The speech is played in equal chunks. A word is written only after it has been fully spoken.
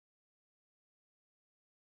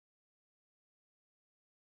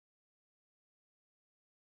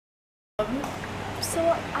So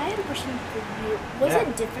I had a question for you. Was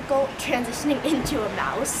it difficult transitioning into a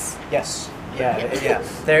mouse? Yes. Yeah.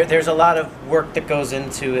 There's a lot of work that goes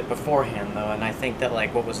into it beforehand, though, and I think that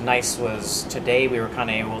like what was nice was today we were kind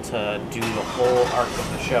of able to do the whole arc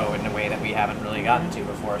of the show in a way that we haven't really gotten to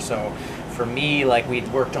before. So for me, like we'd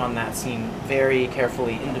worked on that scene very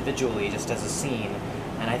carefully, individually, just as a scene.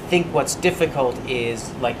 And I think what's difficult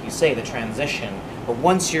is, like you say, the transition. But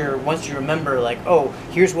once you remember, like, oh,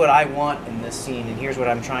 here's what I want in this scene, and here's what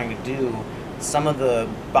I'm trying to do, some of the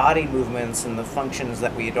body movements and the functions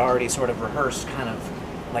that we had already sort of rehearsed, kind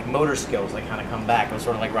of like motor skills, they kind of come back. It was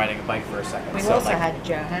sort of like riding a bike for a second. We've also had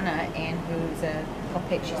Johanna in, who's a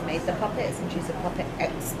puppet. She's made the puppets, and she's a puppet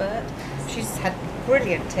expert. She's had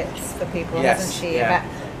brilliant tips for people, hasn't she, about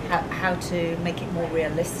how to make it more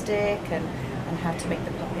realistic and how to make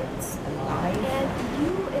the puppets alive. And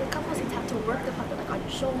you, in a couple of scenes, have to work the puppet like on your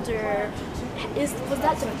shoulder. Was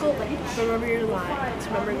that difficult? Like remember your lines,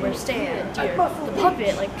 remembering where to stand, the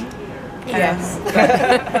puppet, like. Yes.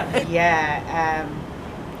 Yeah.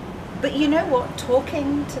 But you know what?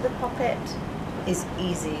 Talking to the puppet is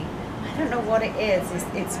easy. I don't know what it is.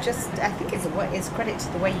 It's just, I think it's credit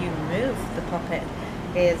to the way you move the puppet.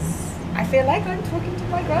 I feel like I'm talking to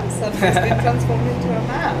my grandson who's been transformed into a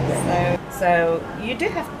mouse. So you do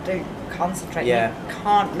have to concentrate. Yeah. You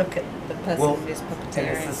can't look at the person who's puppeteering.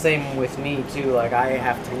 And it's the same with me too. Like I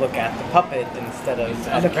have to look at the puppet instead of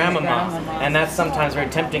at the grandmama, and that's sometimes very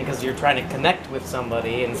tempting because you're trying to connect with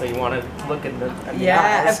somebody, and so you want to look at the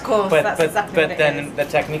eyes. Of course. But that's exactly what then it is. the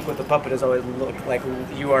technique with the puppet is always look like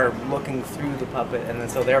you are looking through the puppet, and then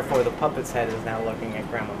so therefore the puppet's head is now looking at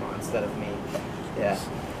grandmama instead of me. Yeah.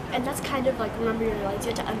 And that's kind of like remember your lines.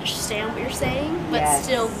 You have to understand what you're saying, but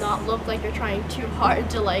still not look like you're trying too hard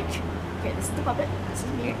to like. Okay, this is the puppet. This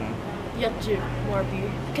is me. You have to more be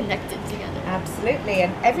connected together. Absolutely,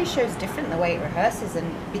 and every show's different the way it rehearses,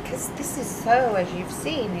 and because this is so, as you've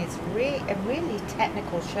seen, it's a really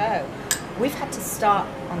technical show. We've had to start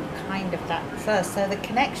on kind of that first, so the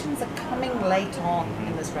connections are coming late on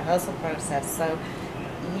in this rehearsal process. So,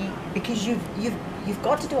 because you've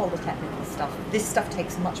got to do all the technical stuff. This stuff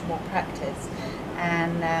takes much more practice,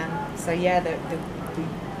 and so yeah, the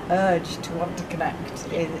urge to want to connect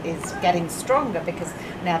is getting stronger because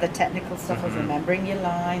now the technical stuff of remembering your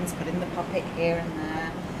lines, putting the puppet here and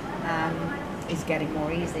there, is getting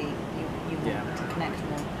more easy. You want to connect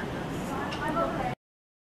more.